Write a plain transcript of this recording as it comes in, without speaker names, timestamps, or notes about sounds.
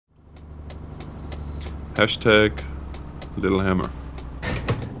Hashtag Little Hammer.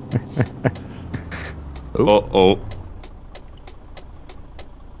 Oh. Uh-oh.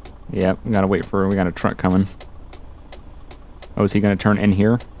 Yep, we got a truck coming. Oh, is he gonna turn in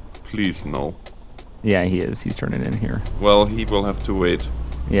here? Please, no. Yeah, he is. He's turning in here. Well, he will have to wait.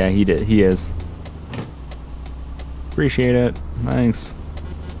 Yeah, he did. He is. Appreciate it. Thanks.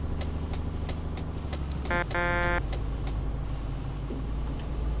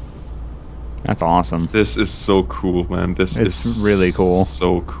 That's awesome. This is so cool, man. It's really cool.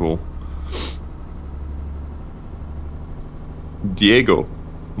 So cool. Diego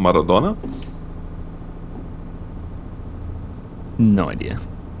Maradona? No idea.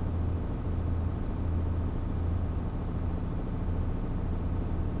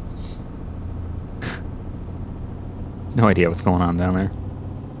 No idea what's going on down there.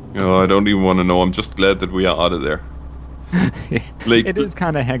 Oh, I don't even want to know. I'm just glad that we are out of there. Like, it is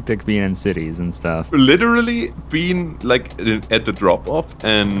kind of hectic being in cities and stuff. Literally being like at the drop-off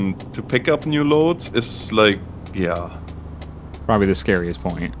and to pick up new loads is like, yeah. Probably the scariest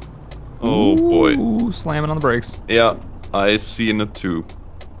point. Oh boy. Ooh, slamming on the brakes. Yeah, I seen it too.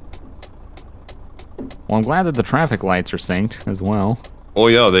 Well, I'm glad that the traffic lights are synced as well. Oh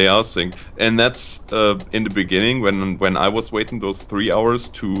yeah, they are synced. And that's in the beginning when I was waiting those 3 hours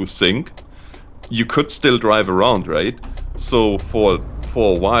to sync, you could still drive around, right? So for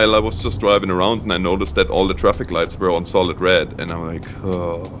a while I was just driving around and I noticed that all the traffic lights were on solid red and I'm like,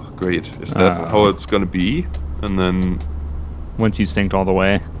 oh great, is that how it's gonna be? And then once you synced all the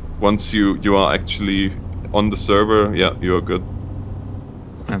way, once you are actually on the server, yeah, you are good.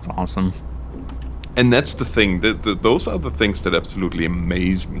 That's awesome. And that's the thing, those are the things that absolutely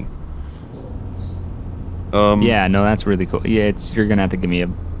amaze me. Yeah, no, that's really cool. Yeah, you're gonna have to give me a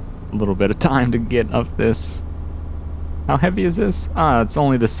little bit of time to get up this. How heavy is this? It's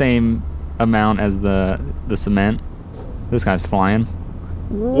only the same amount as the cement. This guy's flying.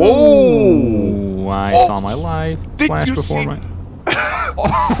 Whoa! I saw my life flash before my...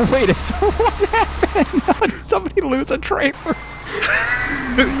 Oh, wait a second, what happened? Did somebody lose a trailer?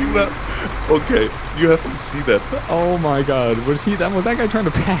 Okay, you have to see that. Oh my god, was that guy trying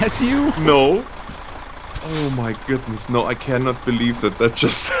to pass you? No. Oh my goodness, no, I cannot believe that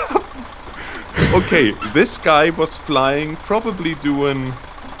just happened. Okay, this guy was flying, probably doing,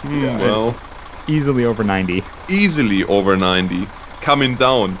 well... Easily over 90. Easily over 90. Coming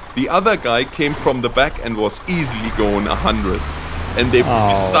down. The other guy came from the back and was easily going 100. And they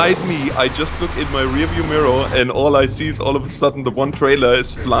beside me, I just look in my rearview mirror and all I see is all of a sudden the one trailer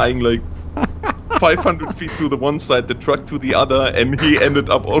is flying like 500 feet to the one side, the truck to the other, and he ended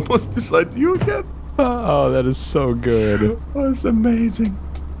up almost beside you again. Oh, that is so good. That's amazing.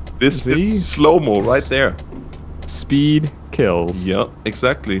 This is slow-mo right there. Speed kills. Yeah,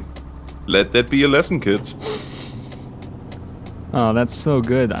 exactly. Let that be a lesson, kids. Oh, that's so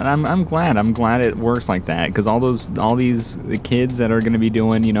good. I'm glad it works like that, because all these kids that are gonna be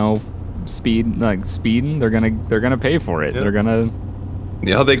doing, you know, speeding, they're gonna pay for it. Yeah. They're gonna.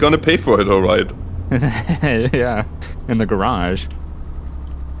 Yeah, they're gonna pay for it, all right. Yeah, in the garage.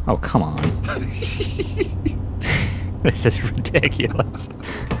 Oh, come on. This is ridiculous.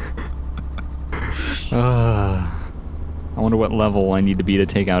 I wonder what level I need to be to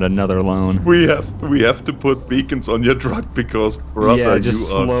take out another loan. We have to put beacons on your truck because, brother, yeah, just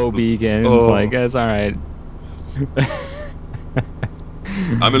slow beacons. Like, it's all right.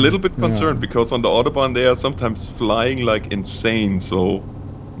 I'm a little bit concerned because on the Autobahn they are sometimes flying like insane. So.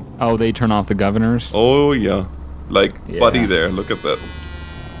 Oh, they turn off the governors? Oh yeah, like Buddy there. Look at that.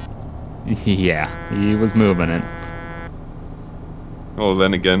 Yeah, he was moving it. Oh,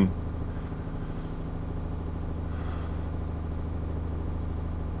 then again.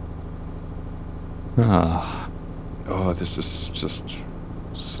 Oh, this is just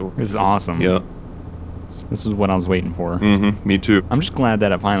so... This is awesome. Yeah. This is what I was waiting for. Mm-hmm, me too. I'm just glad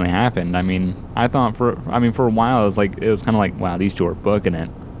that it finally happened. I mean, I thought for a while it was kind of like, wow, these two are booking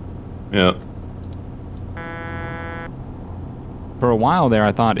it. Yeah. For a while there,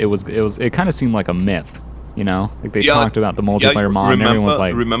 I thought it kind of seemed like a myth, you know? Like they talked about the multiplayer mod and everyone was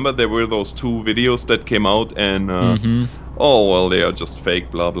like... Remember there were those 2 videos that came out and... Oh, well, they are just fake,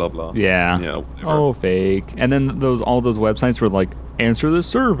 blah, blah, blah. Yeah. Yeah, whatever. Oh, fake. And then all those websites were like, answer this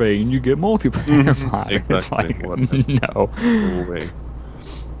survey and you get multiplayer mod. Exactly. It's like, no. No way.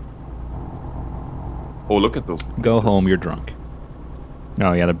 Oh, look at those. Go home, you're drunk.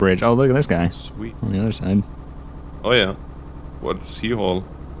 Oh, yeah, the bridge. Oh, look at this guy. Sweet. On the other side. Oh, yeah. What's he haul?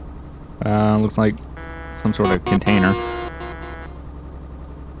 Looks like some sort of container.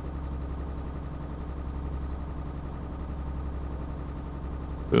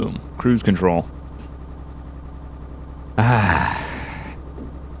 Boom. Cruise control.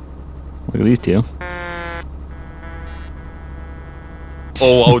 Look at these two.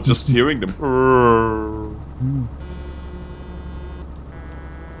 Oh, I was just hearing them.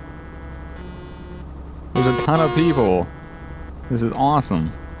 There's a ton of people. This is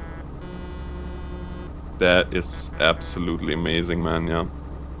awesome. That is absolutely amazing, man. Yeah.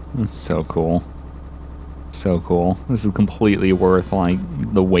 That's so cool. So cool. This is completely worth like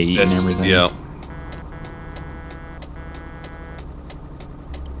the wait and everything. Yeah.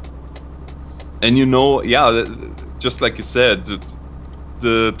 And you know, yeah, just like you said,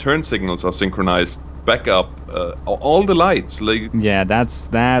 the turn signals are synchronized. Backup, all the lights. Like yeah, that's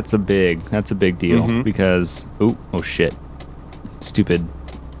a big deal because oh shit, stupid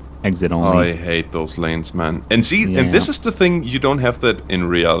exit only. I hate those lanes, man. And see, and this is the thing, you don't have that in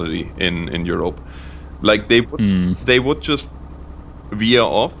reality in Europe. Like they would just veer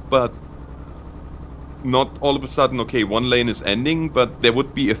off, but not all of a sudden. Okay, one lane is ending, but there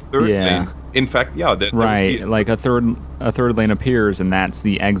would be a third lane. In fact, yeah, there right. Would be like a third lane appears, and that's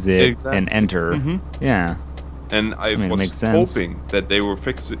the exit and enter. Yeah. And I was hoping that they will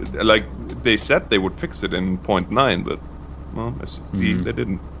fix it. Like they said, they would fix it in 0.9, but well, as you see, they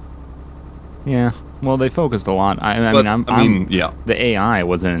didn't. Yeah. Well, they focused a lot. I mean, yeah. The AI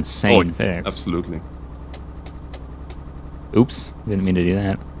was an insane fix. Absolutely. Oops, didn't mean to do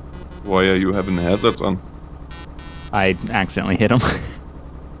that. Why are you having hazards on? I accidentally hit him.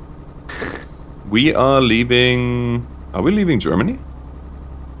 We are leaving... Are we leaving Germany?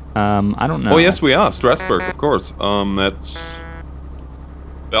 I don't know. Oh, yes, we are. Strasbourg, of course. That's...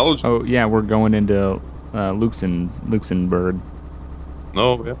 Belgium. Oh, yeah, we're going into Luxembourg.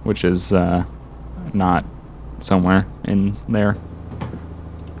 No, yeah. Which is not somewhere in there.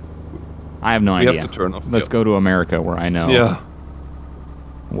 I have no idea. We have to turn off. Let's go to America where I know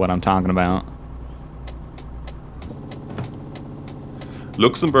what I'm talking about.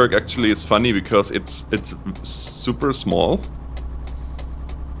 Luxembourg actually is funny because it's super small.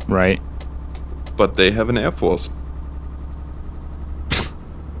 Right. But they have an air force.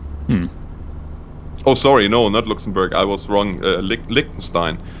 Oh, sorry, no, not Luxembourg. I was wrong.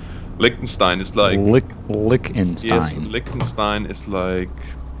 Liechtenstein. Liechtenstein is like... Liechtenstein. Yes, Liechtenstein is like...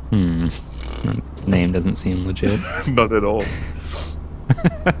 That name doesn't seem legit. Not at all.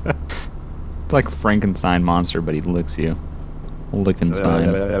 It's like Frankenstein monster, but he licks you. Liechtenstein.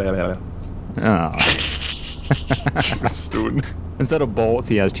 Oh. Too soon. Instead of bolts,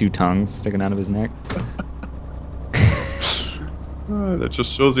 he has two tongues sticking out of his neck. That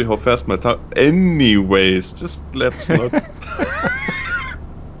just shows you how fast my tongue... Anyways, just let's not...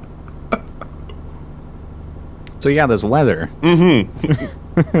 So you got this weather.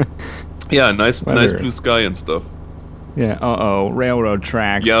 Yeah, nice blue sky and stuff. Yeah, railroad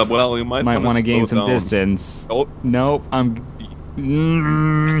tracks. Yeah, well, you might want to gain some down. distance. Oh. Nope, I'm...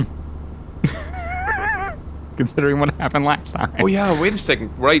 Considering what happened last time. Oh yeah, wait a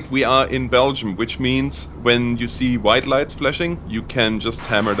second. Right, we are in Belgium, which means when you see white lights flashing, you can just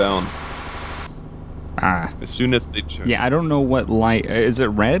hammer down. As soon as they turn. Yeah, I don't know what light... Is it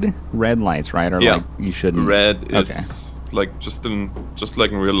red? Red lights, right? Or like you shouldn't... Red is like just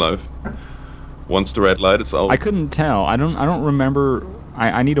like in real life. Once the red light is out. I couldn't tell. I don't remember...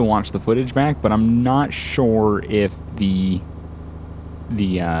 I need to watch the footage back, but I'm not sure if the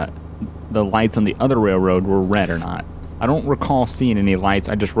lights on the other railroad were red or not. I don't recall seeing any lights.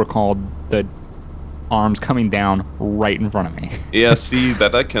 I just recall the arms coming down right in front of me. Yeah, see,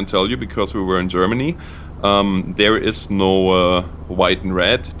 that I can tell you because we were in Germany. There is no white and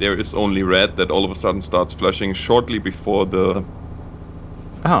red. There is only red that all of a sudden starts flashing shortly before the...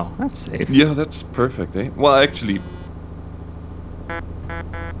 Oh, that's safe. Yeah, that's perfect, eh? Well, actually...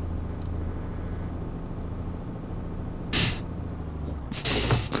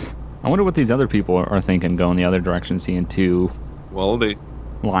 I wonder what these other people are thinking going the other direction, seeing two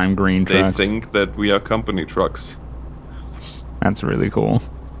lime green trucks. They think that we are company trucks. That's really cool.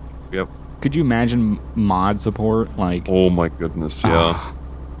 Yep. Could you imagine mod support? Like, oh my goodness, yeah.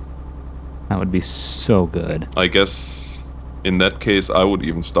 That would be so good. I guess in that case, I would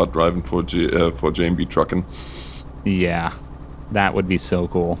even start driving for JMB trucking. Yeah, that would be so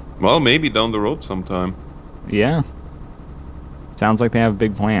cool. Well, maybe down the road sometime. Yeah. Sounds like they have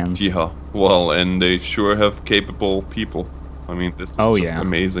big plans. Yeah, well, and they sure have capable people. I mean, this is just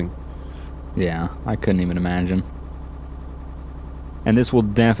amazing. Yeah, I couldn't even imagine. And this will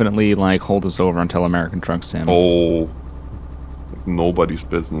definitely, like, hold us over until American Truck Sim. Oh, like nobody's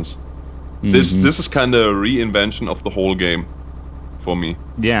business. This is kind of a reinvention of the whole game for me.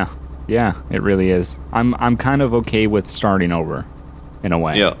 Yeah, it really is. I'm kind of okay with starting over, in a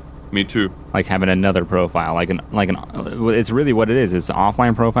way. Yeah. me too. Like having another profile, it's really what it is. It's an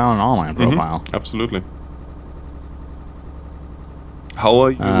offline profile and an online profile. Absolutely. How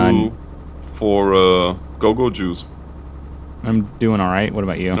are you for go-go juice? I'm doing all right. What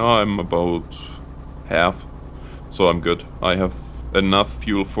about you? No, I'm about half, so I'm good. I have enough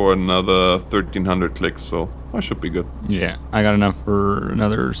fuel for another 1,300 clicks, so I should be good. Yeah, I got enough for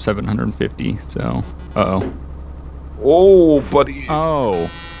another 750. So, Oh, buddy. Oh,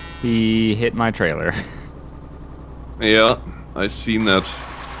 he hit my trailer. Yeah, I seen that.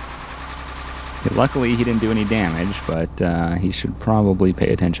 Luckily, he didn't do any damage, but he should probably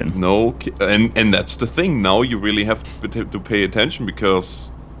pay attention. No, and that's the thing. Now you really have to pay attention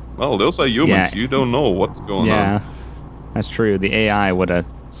because, well, those are humans. Yeah. You don't know what's going on. Yeah, that's true. The AI would have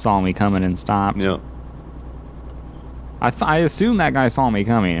saw me coming and stopped. Yeah. I assumed that guy saw me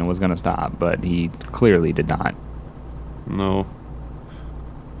coming and was going to stop, but he clearly did not. No.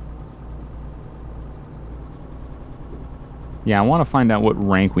 Yeah, I want to find out what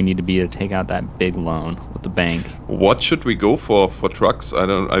rank we need to be to take out that big loan with the bank. What should we go for trucks?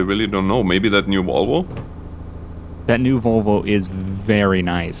 I really don't know. Maybe that new Volvo? That new Volvo is very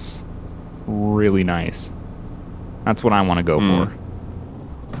nice. Really nice. That's what I want to go for.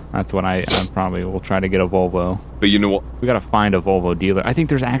 That's what I probably will try to get a Volvo. But you know what? We got to find a Volvo dealer. I think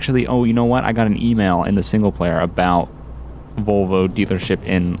there's actually, oh, you know what? I got an email in the single player about Volvo dealership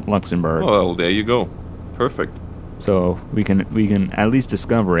in Luxembourg. Well, there you go. Perfect. So we can at least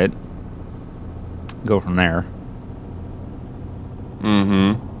discover it. Go from there.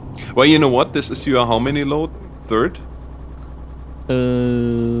 Mm-hmm. Well, you know what? This is your how many load? Third?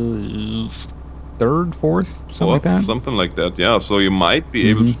 Third, fourth, something like that. Something like that. Yeah. So you might be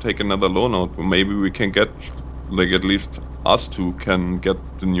able to take another loan out. Maybe we can get, like, at least us two can get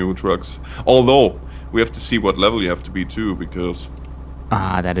the new trucks. Although we have to see what level you have to be too, because.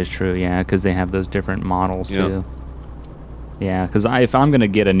 Ah, that is true. Yeah, because they have those different models too. Yeah, because if I'm going to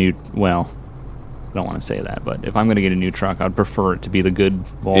get a new, well, I don't want to say that, but if I'm going to get a new truck, I'd prefer it to be the good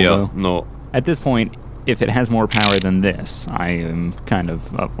Volvo. Yeah, no. At this point, if it has more power than this, I am kind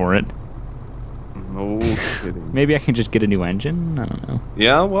of up for it. No kidding. Maybe I can just get a new engine? I don't know.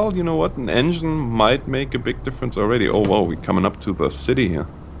 Yeah, well, you know what? An engine might make a big difference already. Oh, wow, we're coming up to the city here.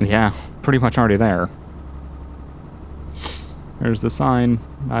 Yeah, pretty much already there. There's the sign.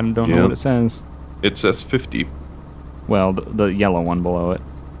 I don't know what it says. It says 50. Well, the yellow one below it.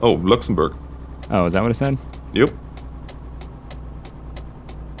 Oh, Luxembourg. Oh, is that what it said? Yep.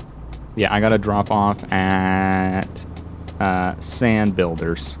 Yeah, I gotta drop off at Sand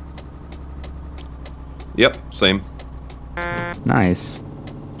Builders. Yep, same. Nice.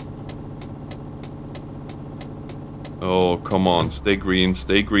 Oh, come on. Stay green,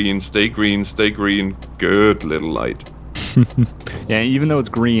 stay green, stay green, stay green. Good little light. Yeah, even though it's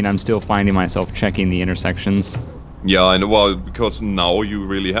green, I'm still finding myself checking the intersections. Yeah, I know. Well, because now you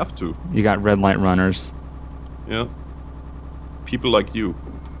really have to. You got red light runners. Yeah. People like you.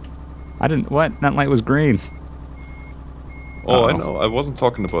 I didn't... What? That light was green. Oh, I know. I wasn't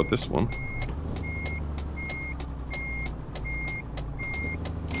talking about this one.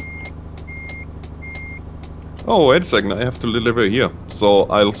 Oh, wait a second. I have to deliver here. So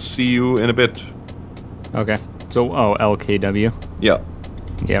I'll see you in a bit. Okay. So, oh, LKW? Yeah.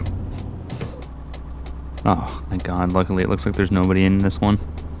 Yep. Oh, my God. Luckily, it looks like there's nobody in this one.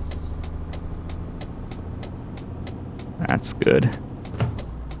 That's good.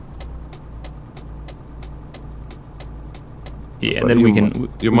 Yeah, and then we can...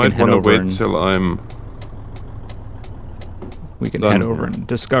 You might want to wait till I'm... We can head over and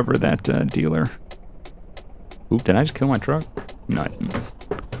discover that dealer. Oop, did I just kill my truck? No, I didn't.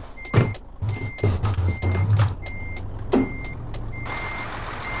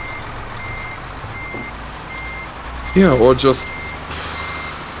 Yeah, or just...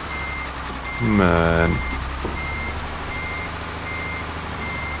 Man.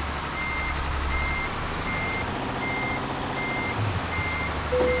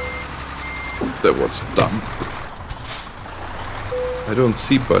 That was dumb. I don't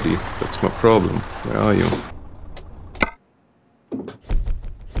see Buddy. That's my problem. Where are you?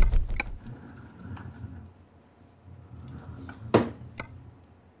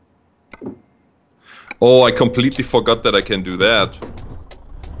 Oh, I completely forgot that I can do that.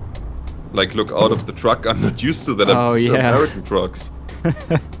 Like, look out of the truck. I'm not used to that. I'm used to American trucks.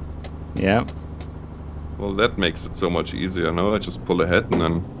 Yeah. Well, that makes it so much easier, no? I just pull ahead and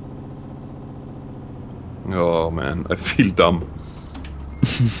then... Oh, man. I feel dumb.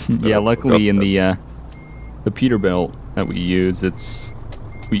 Yeah, luckily in the Peterbilt that we use, it's...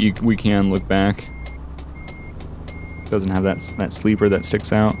 We can look back. Doesn't have that sleeper that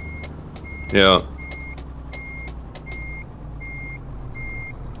sticks out. Yeah.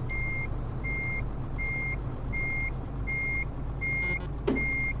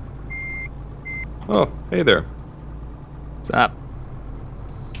 Oh, hey there. What's up?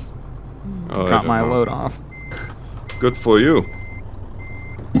 Oh, I Drop don't my know. load off. Good for you.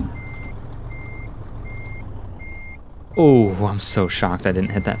 Oh, I'm so shocked I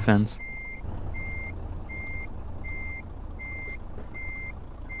didn't hit that fence.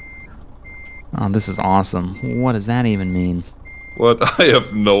 Oh, this is awesome. What does that even mean? What? I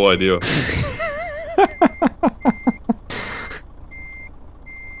have no idea.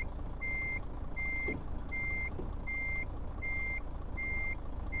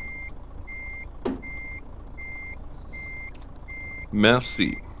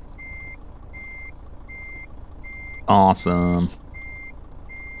 Merci. Awesome.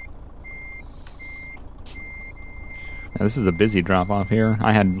 Yeah, this is a busy drop off here.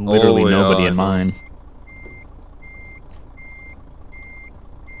 I had literally nobody in mind.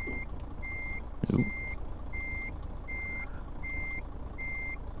 Ooh.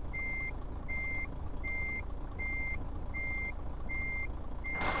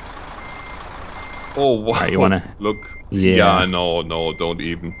 Oh, wow. Right, you wanna... Look. Yeah. No, don't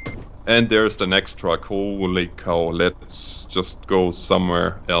even. And there's the next truck. Holy cow. Let's just go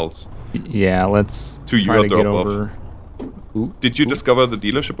somewhere else. Yeah, let's to try your to get drop-off. over. Ooh, Did you ooh. discover the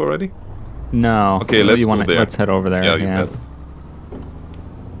dealership already? No. Okay, let's go there. Let's head over there. Yeah, you bet.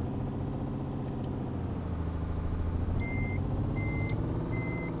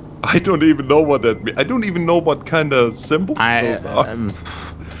 I don't even know what that means. I don't even know what kind of symbols those are.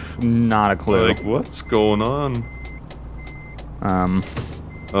 Not a clue. Like, what's going on?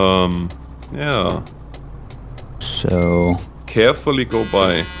 Yeah. So... Carefully go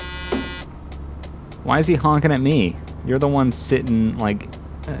by. Why is he honking at me? You're the one sitting, like...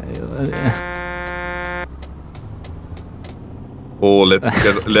 Oh,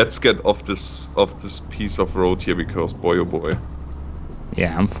 let's get off this piece of road here, because boy oh boy.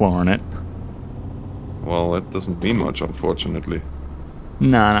 Yeah, I'm flooring it. Well, that doesn't mean much, unfortunately.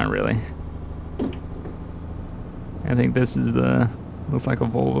 No, not really. I think this is the... Looks like a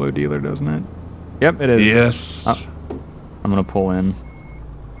Volvo dealer, doesn't it? Yep, it is. Yes. Oh, I'm gonna pull in.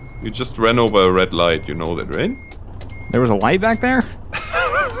 You just ran over a red light, you know that, right? There was a light back there?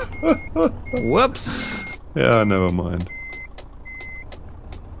 Whoops. Yeah, never mind.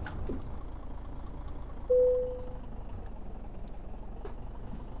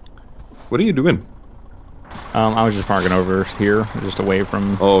 What are you doing? I was just parking over here, just away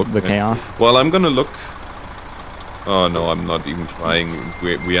from the chaos. Well, I'm gonna look. Oh no, I'm not even trying.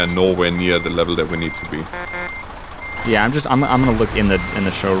 We are nowhere near the level that we need to be. Yeah, I'm gonna look in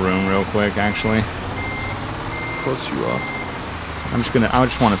the showroom real quick, actually. Of course you are. I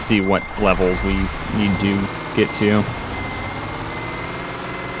just want to see what levels we need to get to.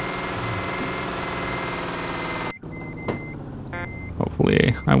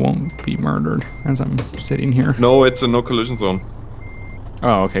 Hopefully I won't be murdered as I'm sitting here. No, it's a no collision zone.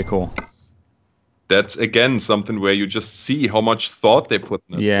 Oh, okay, cool. That's again something where you just see how much thought they put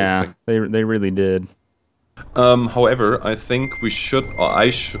in it. Yeah, they really did. However, I think we should, or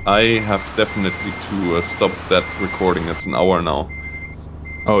I have definitely to stop that recording. It's an hour now.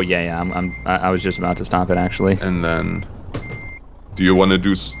 Oh yeah, I was just about to stop it actually. And then, do you want to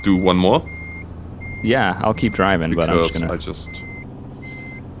do one more? Yeah, I'll keep driving, because but I'm just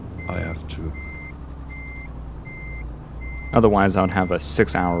gonna. I have to. Otherwise, I would have a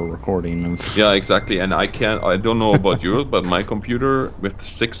 6-hour recording of... Yeah, exactly. And I don't know about yours, but my computer with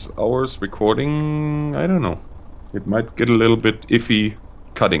 6 hours recording, I don't know. It might get a little bit iffy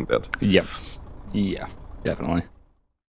cutting that. Yep. Yeah, definitely.